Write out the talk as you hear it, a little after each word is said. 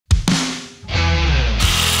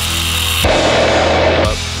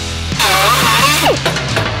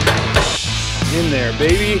there,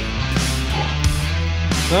 baby.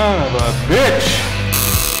 Son of a bitch.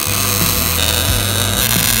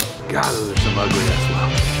 God, those are some ugly ass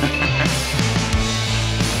welds.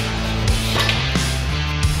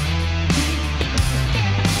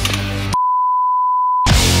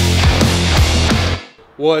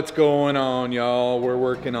 What's going on, y'all? We're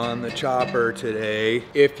working on the chopper today.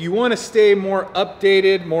 If you want to stay more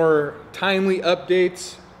updated, more timely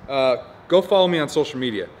updates, go follow me on social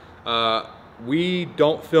media. We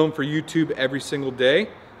don't film for YouTube every single day.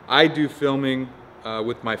 I do filming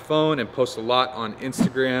with my phone and post a lot on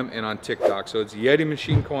Instagram and on TikTok. So it's Yeti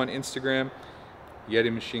Machine Co on Instagram,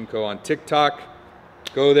 Yeti Machine Co on TikTok.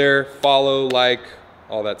 Go there, follow, like,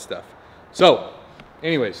 all that stuff. So,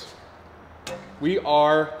 anyways, we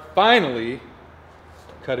are finally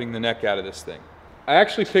cutting the neck out of this thing. I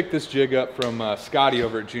actually picked this jig up from Scotty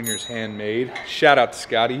over at Junior's Handmade. Shout out to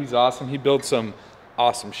Scotty, he's awesome. He builds some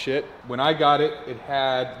awesome shit. When I got it, it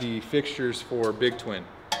had the fixtures for Big Twin.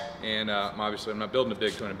 And obviously I'm not building a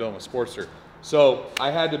Big Twin, I'm building a Sportster. So I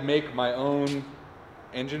had to make my own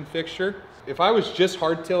engine fixture. If I was just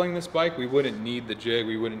hardtailing this bike, we wouldn't need the jig,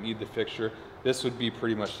 we wouldn't need the fixture. This would be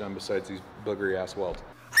pretty much done besides these boogery ass welds.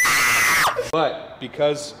 But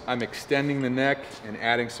because I'm extending the neck and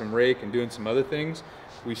adding some rake and doing some other things,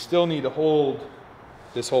 we still need to hold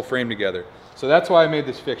this whole frame together. So that's why I made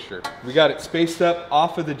this fixture. We got it spaced up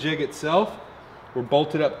off of the jig itself. We're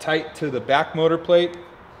bolted up tight to the back motor plate,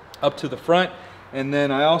 up to the front. And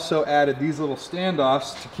then I also added these little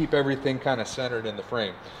standoffs to keep everything kind of centered in the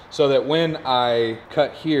frame. So that when I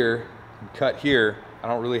cut here and cut here, I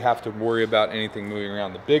don't really have to worry about anything moving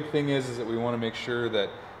around. The big thing is that we want to make sure that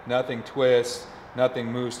nothing twists,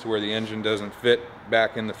 nothing moves to where the engine doesn't fit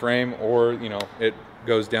back in the frame, or you know, it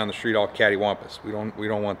goes down the street all cattywampus. We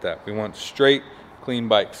don't want that. We want straight, clean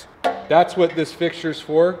bikes. That's what this fixture's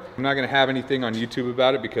for. I'm not gonna have anything on YouTube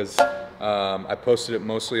about it because I posted it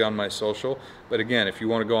mostly on my social. But again, if you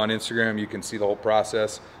wanna go on Instagram, you can see the whole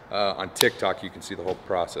process. On TikTok, you can see the whole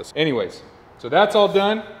process. Anyways, so that's all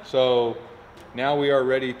done. So now we are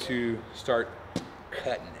ready to start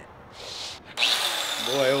cutting it.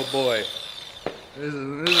 Boy, oh boy. This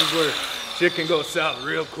is where shit can go south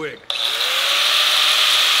real quick.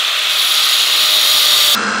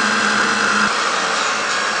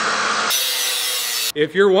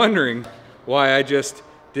 If you're wondering why I just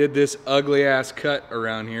did this ugly ass cut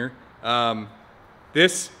around here,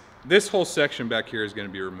 this whole section back here is gonna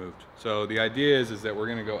be removed. So the idea is that we're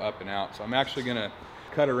gonna go up and out. So I'm actually gonna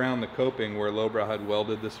cut around the coping where Lowbrow had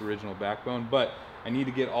welded this original backbone, but I need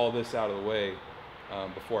to get all this out of the way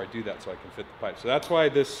before I do that so I can fit the pipe. So that's why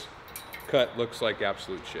this cut looks like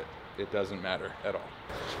absolute shit. It doesn't matter at all.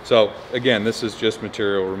 So again, this is just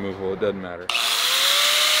material removal, it doesn't matter.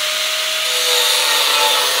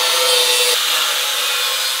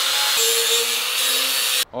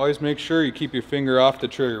 Always make sure you keep your finger off the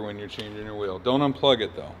trigger when you're changing your wheel. Don't unplug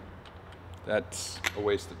it though. That's a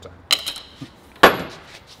waste of time.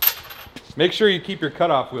 Make sure you keep your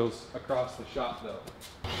cutoff wheels across the shop though.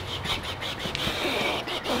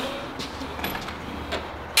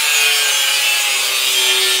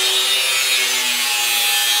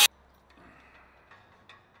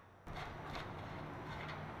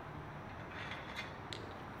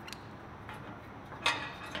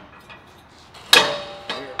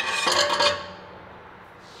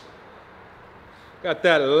 Got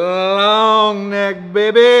that long neck,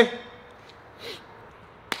 baby.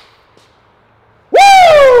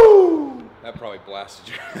 Woo! That probably blasted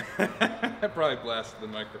you. That probably blasted the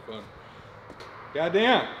microphone.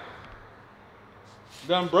 Goddamn.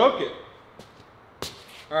 Done broke it.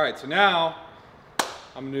 All right, so now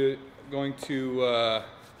I'm going to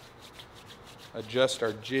adjust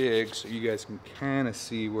our jig so you guys can kind of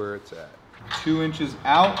see where it's at. 2 inches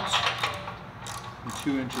out. And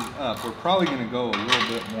 2 inches up. We're probably going to go a little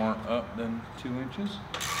bit more up than 2 inches,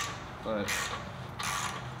 but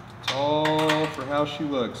it's all for how she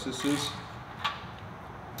looks. This is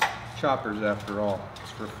choppers after all.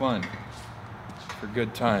 It's for fun. It's for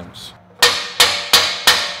good times.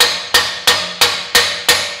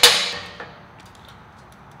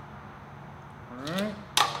 All right.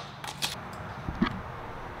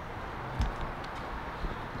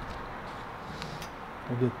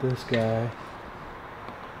 We'll get this guy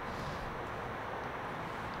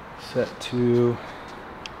set to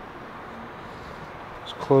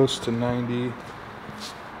as close to 90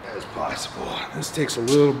 as possible. This takes a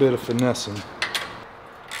little bit of finessing.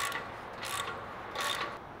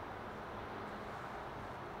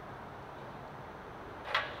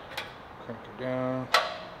 Crank it down.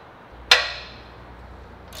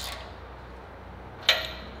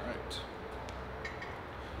 All right.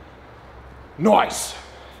 Nice.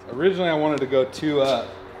 Originally I wanted to go 2 up,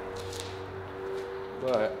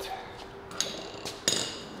 but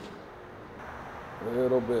a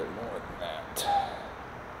little bit more than that.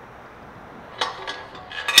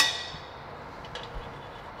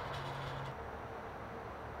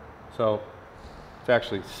 So it's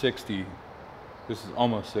actually 60. This is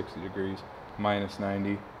almost 60 degrees, minus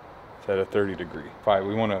 90. It's at a 30 degree.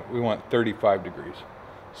 We want 35 degrees.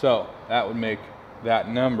 So that would make that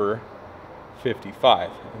number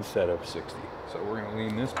 55 instead of 60. So we're gonna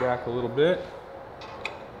lean this back a little bit.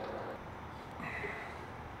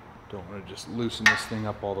 Don't want to just loosen this thing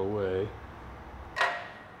up all the way.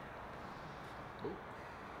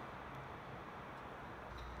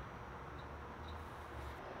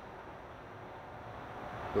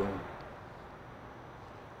 Boom.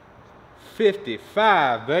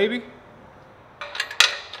 55, baby.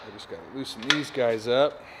 I just gotta loosen these guys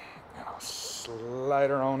up. I'll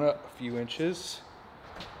slide her on up a few inches.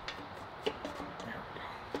 There we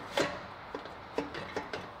go.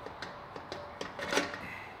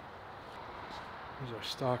 Here's our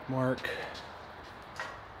stock mark.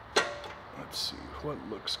 Let's see what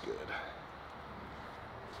looks good.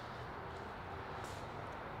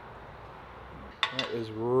 That is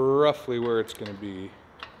roughly where it's going to be.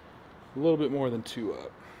 A little bit more than 2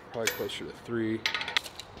 up. Probably closer to 3.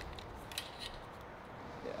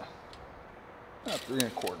 Yeah. About 3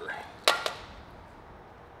 1/4.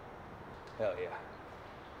 Hell yeah.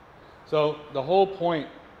 So the whole point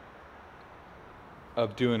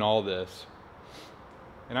of doing all this,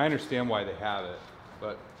 and I understand why they have it,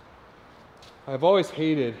 but I've always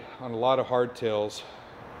hated on a lot of hardtails,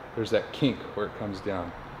 there's that kink where it comes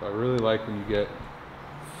down. I really like when you get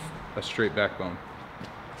a straight backbone.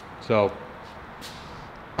 So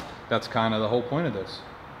that's kind of the whole point of this.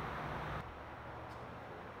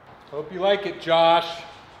 Hope you like it, Josh.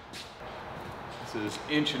 This is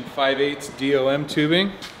 1 5/8 DOM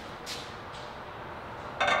tubing.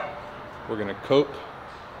 We're gonna cope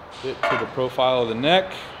it to the profile of the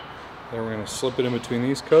neck. Then we're gonna slip it in between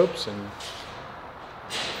these copes and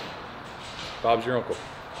Bob's your uncle.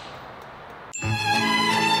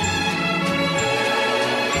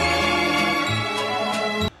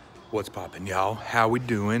 What's poppin', y'all? How we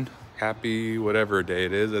doing? Happy whatever day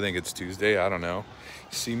it is. I think it's Tuesday. I don't know.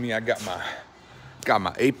 You see me? I got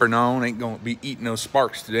my apron on. Ain't gonna be eating no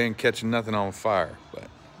sparks today and catching nothing on fire. But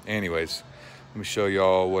anyways, let me show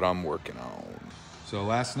y'all what I'm working on. So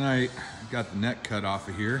last night I got the neck cut off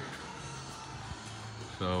of here.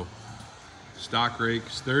 So stock rake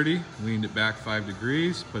is 30. Leaned it back 5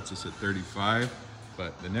 degrees. Puts us at 35.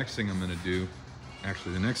 But the next thing I'm gonna do,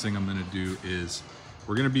 actually the next thing I'm gonna do is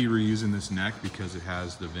we're gonna be reusing this neck because it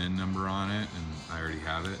has the VIN number on it and I already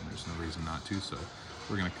have it and there's no reason not to. So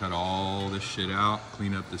we're gonna cut all this shit out,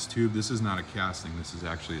 clean up this tube. This is not a casting, this is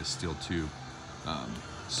actually a steel tube.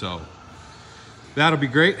 So that'll be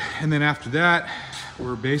great. And then after that,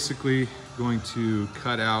 we're basically going to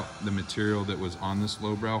cut out the material that was on this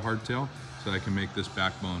lowbrow hardtail so I can make this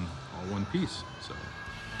backbone all one piece. So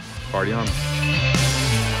party on.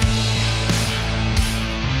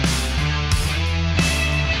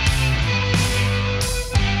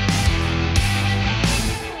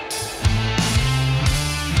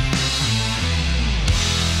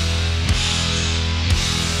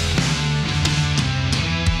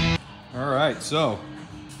 So,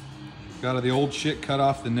 got the old shit cut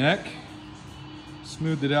off the neck,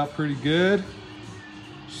 smoothed it out pretty good.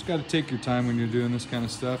 Just got to take your time when you're doing this kind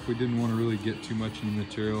of stuff. We didn't want to really get too much in the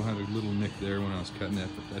material. Had a little nick there when I was cutting it,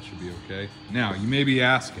 but that should be okay. Now, you may be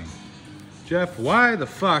asking, Jeff, why the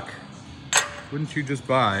fuck wouldn't you just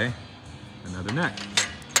buy another neck?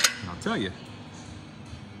 And I'll tell you,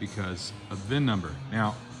 because of the VIN number.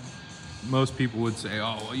 Now, most people would say,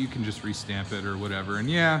 oh, well, you can just restamp it or whatever. And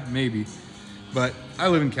yeah, maybe. But I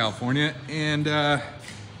live in California, and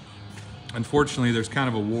unfortunately there's kind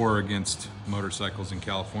of a war against motorcycles in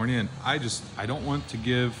California, and I don't want to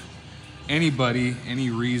give anybody any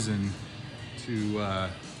reason to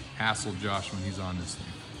hassle Josh when he's on this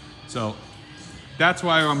thing. So that's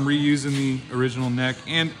why I'm reusing the original neck.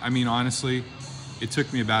 And I mean, honestly, it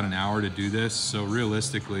took me about an hour to do this, so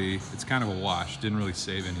realistically it's kind of a wash. Didn't really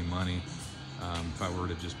save any money if I were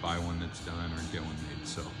to just buy one that's done or get one made.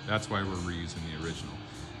 So that's why we're reusing the original.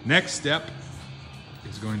 Next step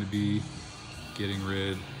is going to be getting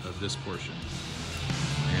rid of this portion.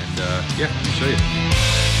 And yeah, let me show you.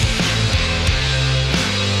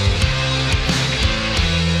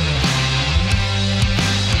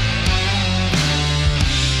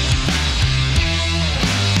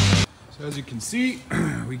 So as you can see,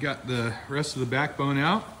 we got the rest of the backbone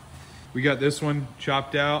out. We got this one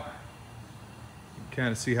chopped out. kind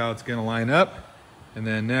of see how it's gonna line up. And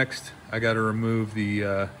then next, I gotta remove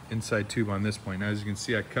the inside tube on this point. Now, as you can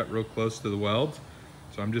see, I cut real close to the welds.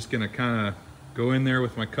 So I'm just gonna kind of go in there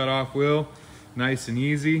with my cutoff wheel, nice and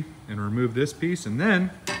easy, and remove this piece. And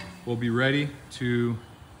then we'll be ready to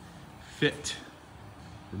fit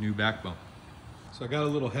the new backbone. So I got a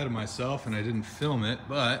little ahead of myself and I didn't film it,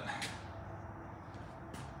 but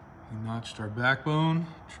we notched our backbone,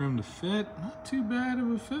 trimmed to fit. Not too bad of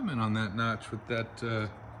a fitment on that notch with that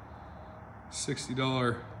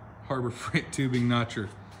 $60 Harbor Freight tubing notcher.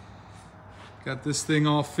 Got this thing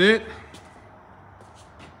all fit.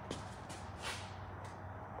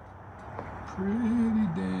 Pretty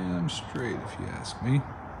damn straight if you ask me.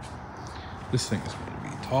 This thing is going to be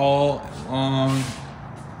tall and long.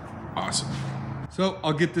 Awesome. So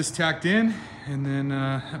I'll get this tacked in, and then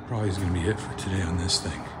that probably is going to be it for today on this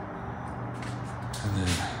thing. And then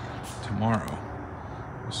tomorrow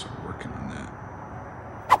we'll start working on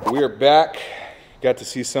that. We are back. Got to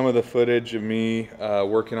see some of the footage of me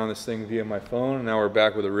working on this thing via my phone, and now we're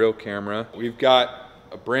back with a real camera. We've got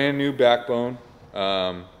a brand new backbone.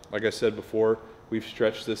 Like I said before, we've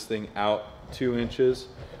stretched this thing out 2 inches.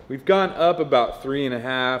 We've gone up about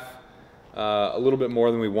 3.5, a little bit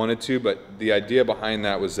more than we wanted to, but the idea behind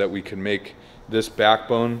that was that we could make this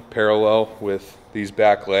backbone parallel with these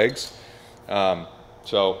back legs.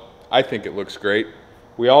 So I think it looks great.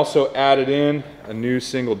 We also added in a new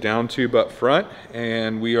single down tube up front,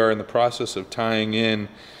 and we are in the process of tying in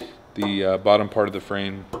the bottom part of the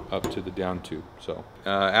frame up to the down tube. So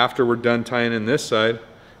after we're done tying in this side,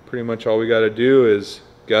 pretty much all we got to do is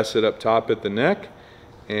gusset up top at the neck,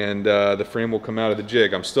 and the frame will come out of the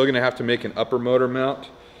jig. I'm still going to have to make an upper motor mount.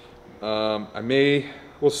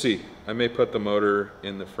 We'll see. I may put the motor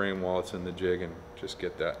in the frame while it's in the jig and just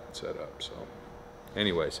get that set up. So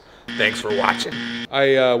anyways, thanks for watching.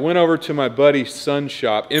 I went over to my buddy's son's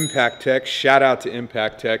shop, Impact Tech. Shout out to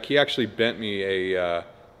Impact Tech. He actually bent me a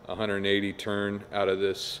 180 turn out of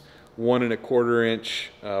this 1¼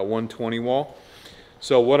 inch 120 wall.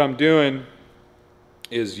 So what I'm doing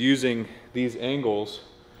is using these angles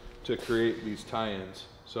to create these tie-ins.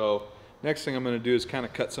 So next thing I'm going to do is kind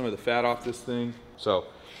of cut some of the fat off this thing. So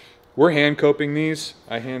we're hand coping these.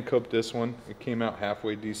 I hand coped this one. It came out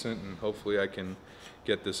halfway decent, and hopefully I can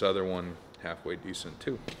get this other one halfway decent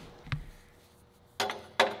too.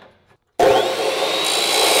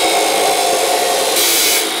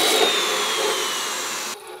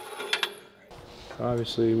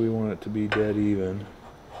 Obviously we want it to be dead even.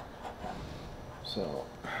 So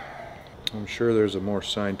I'm sure there's a more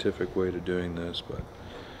scientific way to doing this, but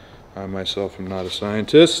I myself am not a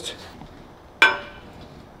scientist. It's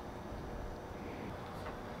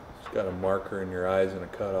got a marker in your eyes and a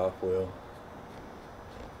cutoff wheel.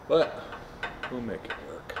 But we'll make it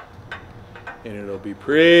work. And it'll be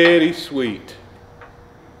pretty sweet.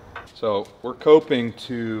 So we're coping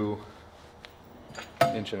to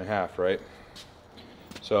 1.5 inches, right?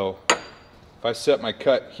 So if I set my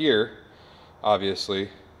cut here, obviously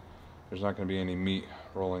there's not going to be any meat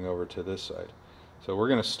rolling over to this side. So we're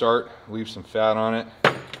going to start, leave some fat on it.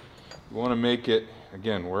 We want to make it,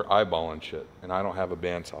 again, we're eyeballing shit, and I don't have a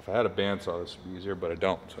bandsaw. If I had a bandsaw, this would be easier, but I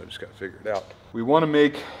don't, so I just got to figure it out. We want to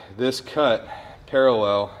make this cut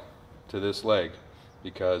parallel to this leg,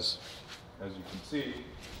 because as you can see,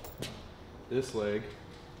 this leg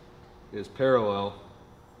is parallel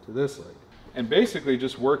to this leg. And basically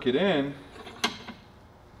just work it in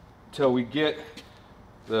till we get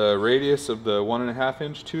the radius of the 1.5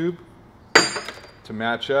 inch tube to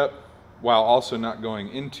match up, while also not going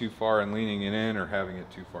in too far and leaning it in or having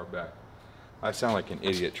it too far back. I sound like an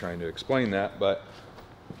idiot trying to explain that, but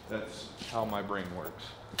that's how my brain works.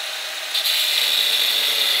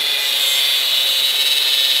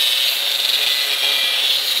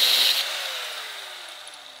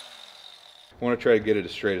 I want to try to get it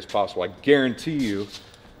as straight as possible. I guarantee you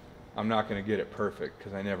I'm not going to get it perfect,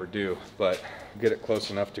 because I never do, but get it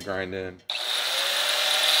close enough to grind in.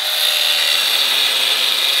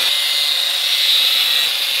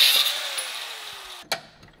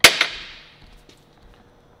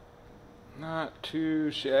 Not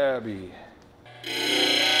too shabby. It's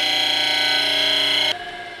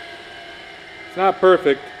not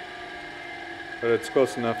perfect, but it's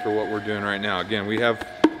close enough for what we're doing right now. Again, we have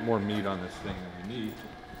more meat on this thing than we need.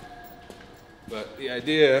 But the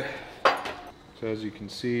idea, so as you can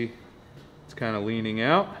see, it's kind of leaning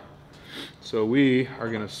out. So we are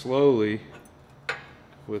going to slowly,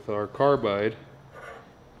 with our carbide,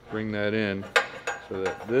 bring that in so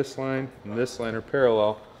that this line and this line are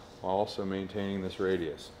parallel, while also maintaining this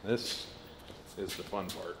radius. This is the fun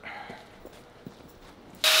part.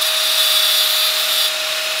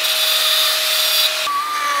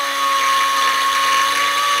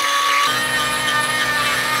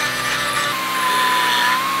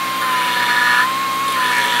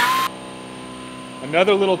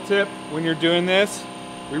 Another little tip when you're doing this,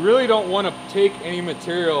 we really don't want to take any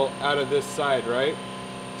material out of this side, right?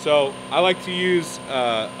 So I like to use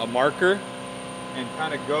a marker and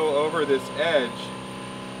kind of go over this edge.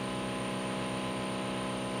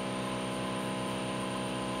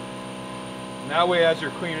 And that way, as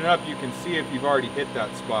you're cleaning up, you can see if you've already hit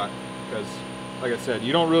that spot. Because, like I said,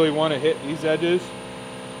 you don't really want to hit these edges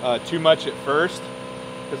too much at first.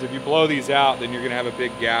 Because if you blow these out, then you're going to have a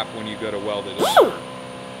big gap when you go to weld it in.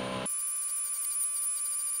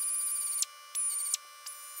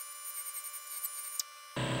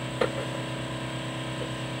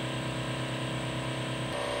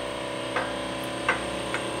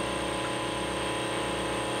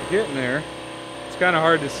 Getting there. It's kind of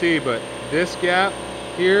hard to see, but this gap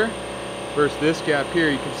here versus this gap here,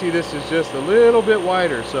 you can see this is just a little bit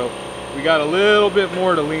wider, so we got a little bit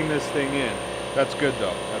more to lean this thing in. That's good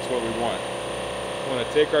though. That's what we want. We want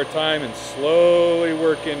to take our time and slowly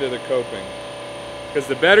work into the coping, because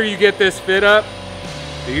the better you get this fit up,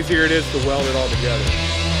 the easier it is to weld it all together.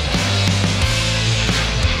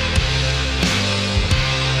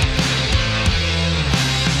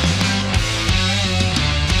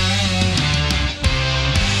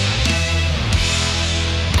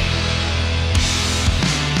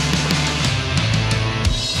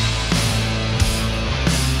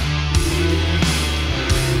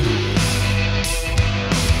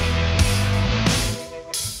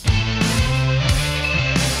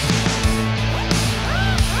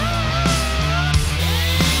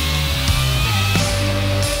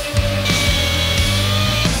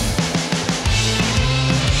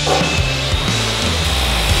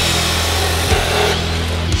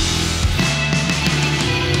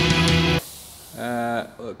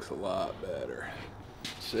 Looks a lot better.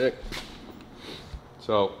 Sick.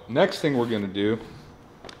 So next thing we're going to do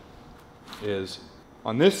is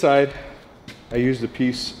on this side, I used a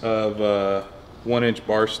piece of 1-inch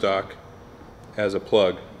bar stock as a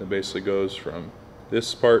plug that basically goes from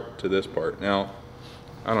this part to this part. Now,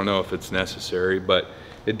 I don't know if it's necessary, but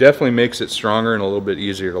it definitely makes it stronger and a little bit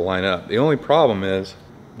easier to line up. The only problem is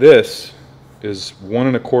this is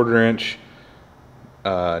 1 1/4 inch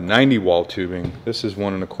 90 wall tubing. This is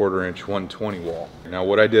 1 1/4 inch 120 wall. Now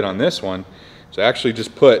what I did on this one is I actually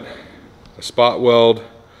just put a spot weld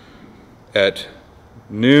at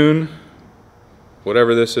noon,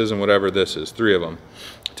 whatever this is and whatever this is, 3 of them,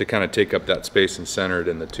 to kind of take up that space and center it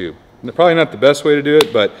in the tube. And probably not the best way to do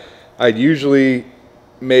it, but I'd usually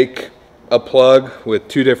make a plug with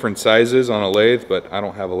 2 different sizes on a lathe, but I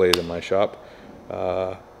don't have a lathe in my shop,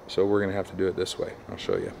 so we're gonna have to do it this way. I'll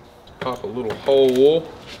show you. Pop a little hole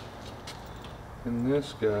in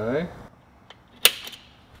this guy.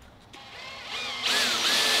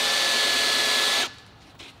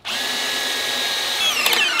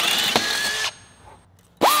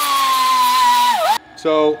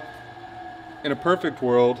 So, in a perfect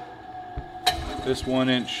world, this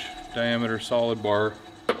 1-inch diameter solid bar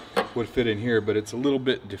would fit in here, but it's a little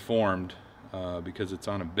bit deformed because it's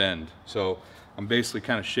on a bend. So I'm basically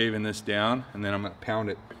kind of shaving this down, and then I'm going to pound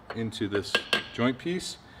it into this joint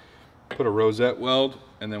piece, put a rosette weld,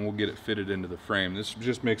 and then we'll get it fitted into the frame. This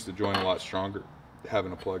just makes the joint a lot stronger,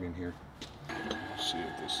 having a plug in here. Let's see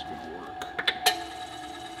if this is going to work.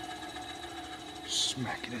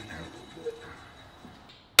 Smack it in there a little bit.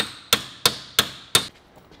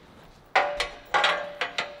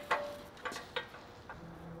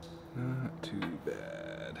 Not too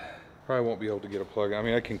bad. Probably won't be able to get a plug. I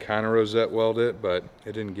mean, I can kind of rosette weld it, but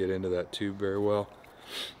it didn't get into that tube very well.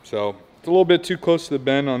 So it's a little bit too close to the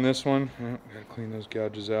bend on this one. Gotta clean those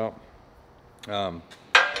gouges out.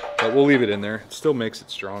 But we'll leave it in there. It still makes it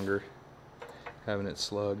stronger, having it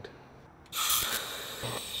slugged.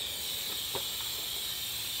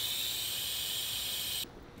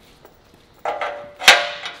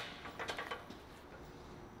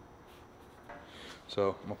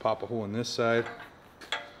 So I'm gonna pop a hole in this side.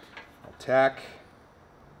 I'll tack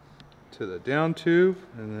to the down tube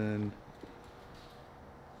and then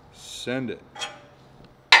send it.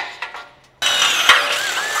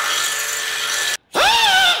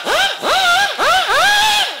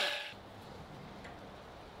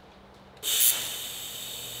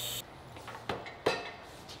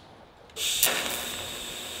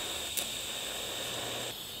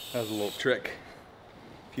 That's a little trick.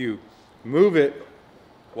 If you move it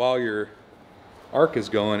while your arc is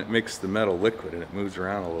going, it makes the metal liquid and it moves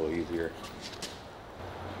around a little easier.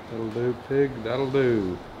 That'll do, pig, that'll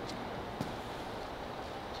do.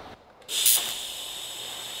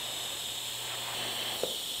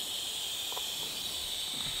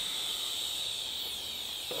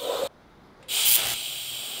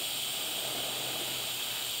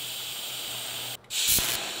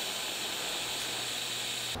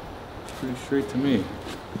 pretty straight to me.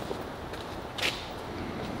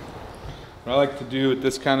 What I like to do with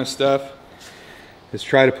this kind of stuff is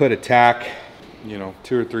try to put a tack, you know,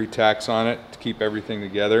 2 or 3 tacks on it to keep everything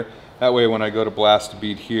together. That way when I go to blast a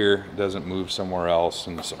bead here, it doesn't move somewhere else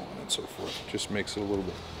and so on and so forth. Just makes it a little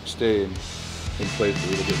bit, stay in place a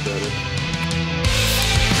little bit better.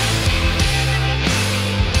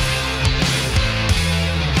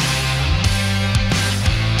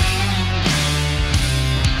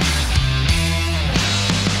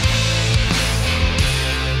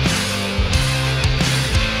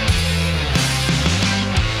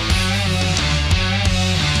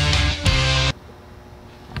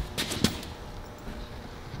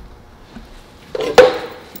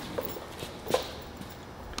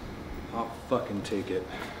 Fucking take it.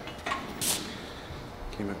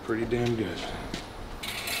 Came out pretty damn good.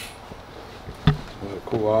 Let it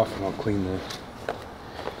cool off and I'll clean the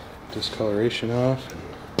discoloration off.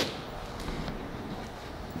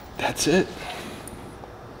 That's it.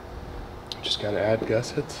 Just gotta add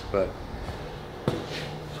gussets, but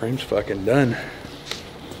frame's fucking done.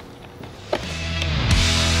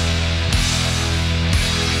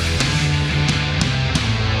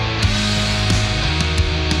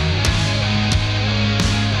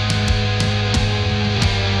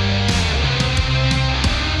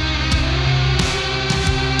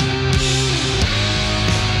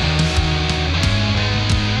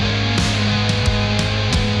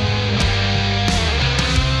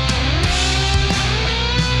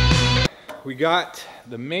 We got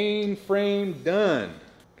the main frame done.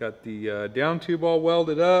 Got the down tube all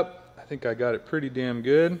welded up. I think I got it pretty damn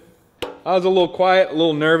good. I was a little quiet, a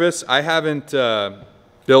little nervous. I haven't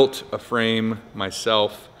built a frame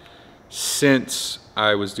myself since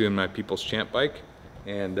I was doing my People's Champ bike.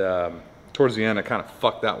 And towards the end, I kind of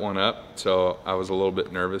fucked that one up. So I was a little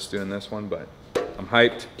bit nervous doing this one, but I'm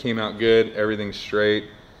hyped. Came out good. Everything's straight.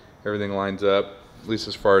 Everything lines up, at least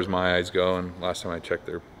as far as my eyes go. And last time I checked,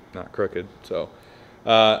 they're not crooked. So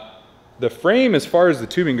the frame, as far as the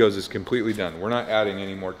tubing goes, is completely done. We're not adding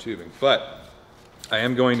any more tubing, but I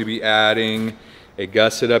am going to be adding a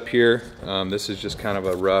gusset up here. This is just kind of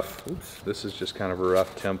a rough, this is just kind of a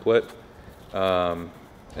rough template. And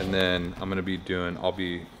then I'll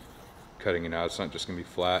be cutting it out. It's not just gonna be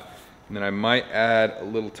flat. And then I might add a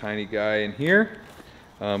little tiny guy in here.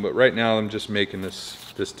 But right now I'm just making this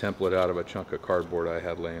template out of a chunk of cardboard I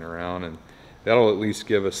had laying around, and that'll at least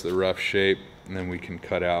give us the rough shape, and then we can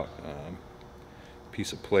cut out a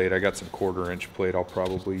piece of plate. I got some 1/4-inch plate I'll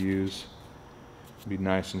probably use. Be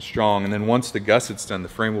nice and strong. And then once the gusset's done, the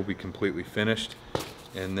frame will be completely finished,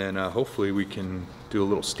 and then hopefully we can do a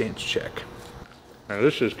little stance check. Now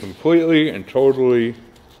this is completely and totally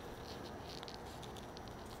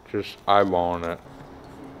just eyeballing it.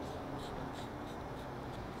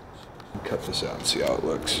 Cut this out and see how it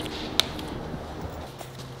looks.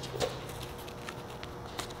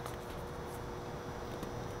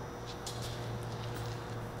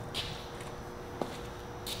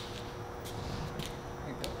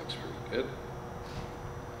 Good.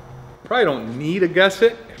 Probably don't need a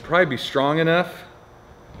gusset. It'd probably be strong enough,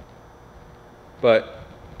 but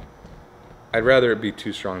I'd rather it be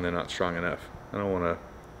too strong than not strong enough. I don't want to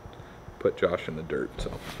put Josh in the dirt,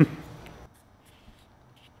 so.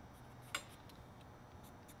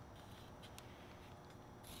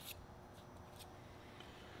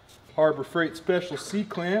 Harbor Freight Special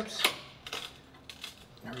C-clamps.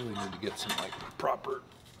 I really need to get some like proper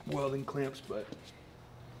welding clamps, but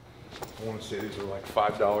I want to say these are like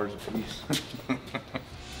 $5 a piece.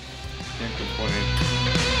 Can't complain.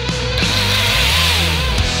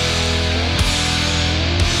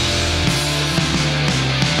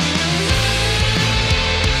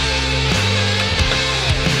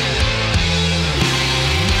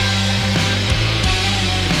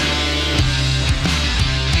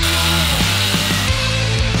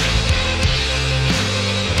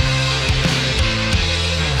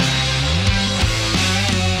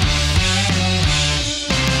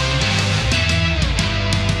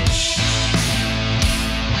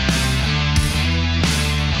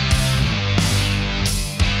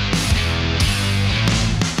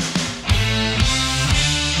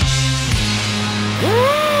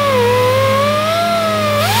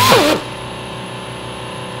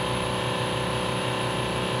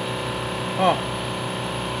 Oh,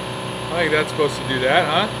 I think that's supposed to do that,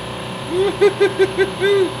 huh?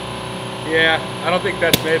 Yeah, I don't think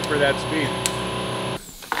that's made for that speed.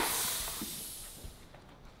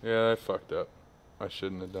 Yeah, I fucked up. I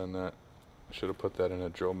shouldn't have done that. I should have put that in a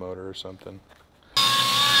drill motor or something.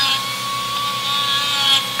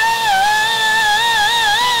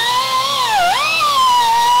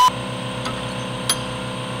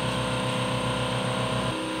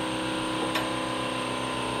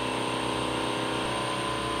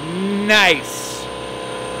 nice.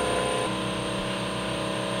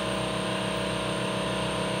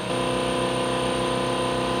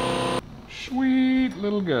 Sweet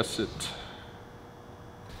little gusset.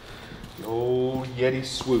 The old Yeti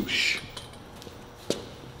swoosh.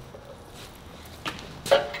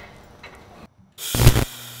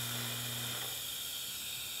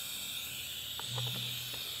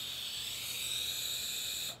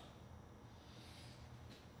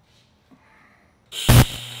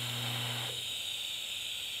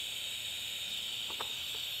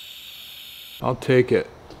 I'll take it.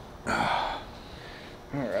 All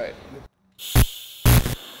right.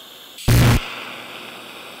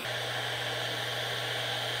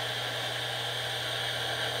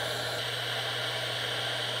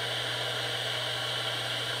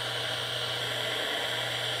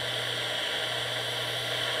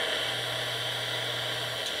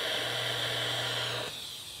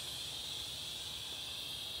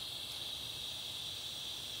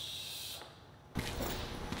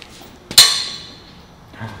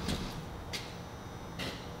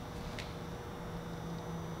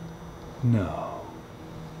 No.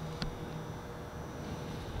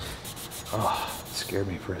 Oh, it scared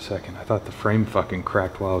me for a second. I thought the frame fucking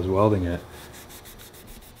cracked while I was welding it.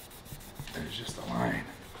 There's just a line.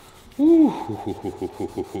 Ooh,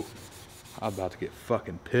 I'm about to get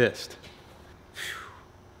fucking pissed.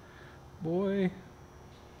 Whew. Boy.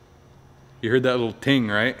 You heard that little ting,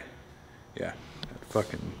 right? Yeah, that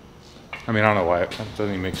fucking, I mean, I don't know why, that doesn't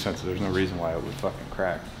even make sense. There's no reason why it would fucking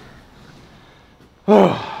crack.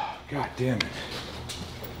 Oh. God damn it.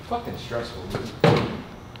 Fucking stressful, dude.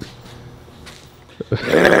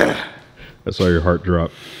 I saw your heart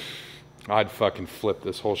drop. I'd fucking flip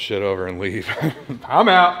this whole shit over and leave. I'm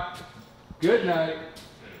out. Good night.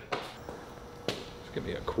 It's gonna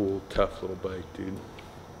be a cool, tough little bike, dude.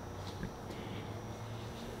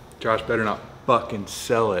 Josh better not fucking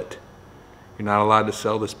sell it. You're not allowed to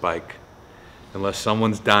sell this bike unless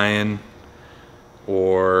someone's dying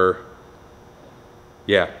or,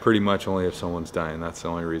 yeah, pretty much only if someone's dying. That's the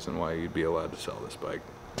only reason why you'd be allowed to sell this bike.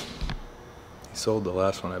 He sold the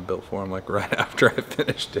last one I built for him like right after I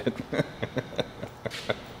finished it.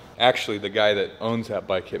 Actually, the guy that owns that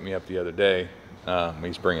bike hit me up the other day.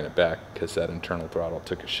 He's bringing it back because that internal throttle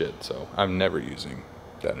took a shit. So I'm never using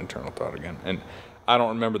that internal throttle again. And I don't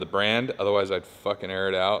remember the brand, otherwise I'd fucking air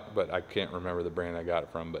it out, but I can't remember the brand I got it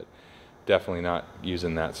from, but definitely not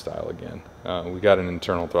using that style again. We got an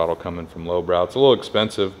internal throttle coming from Lowbrow. It's a little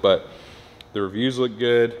expensive, but the reviews look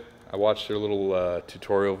good. I watched their little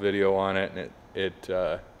tutorial video on it, and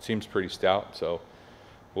it seems pretty stout, so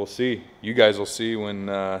we'll see. You guys will see when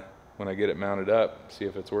I get it mounted up, see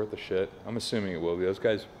if it's worth the shit. I'm assuming it will be. Those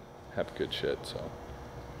guys have good shit, so.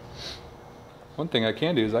 One thing I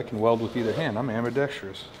can do is I can weld with either hand. I'm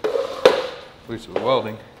ambidextrous, at least with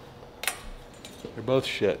welding. They're both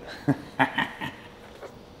shit.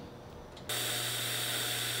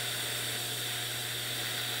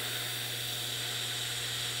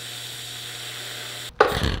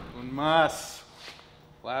 Un más.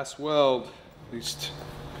 Last weld, at least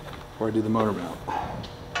before I do the motor mount.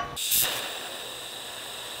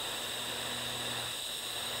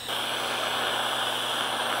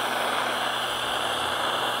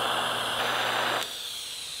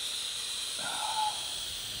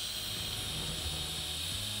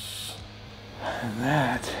 And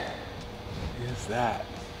that is that.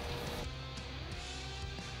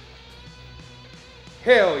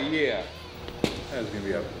 Hell yeah. That is gonna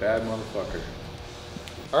be a bad motherfucker.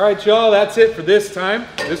 All right, y'all, that's it for this time.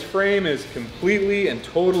 This frame is completely and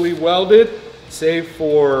totally welded, save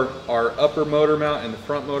for our upper motor mount and the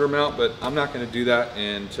front motor mount, but I'm not gonna do that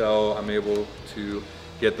until I'm able to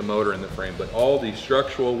get the motor in the frame. But all the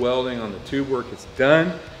structural welding on the tube work is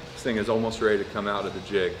done. This thing is almost ready to come out of the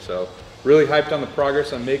jig. So really hyped on the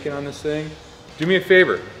progress I'm making on this thing. Do me a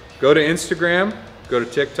favor, go to Instagram, go to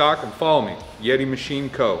TikTok, and follow me, Yeti Machine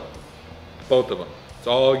Co. Both of them. It's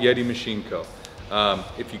all Yeti Machine Co.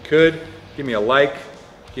 If you could, give me a like,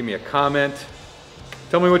 give me a comment.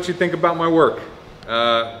 Tell me what you think about my work.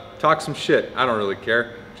 Talk some shit, I don't really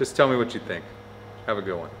care. Just tell me what you think. Have a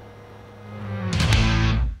good one.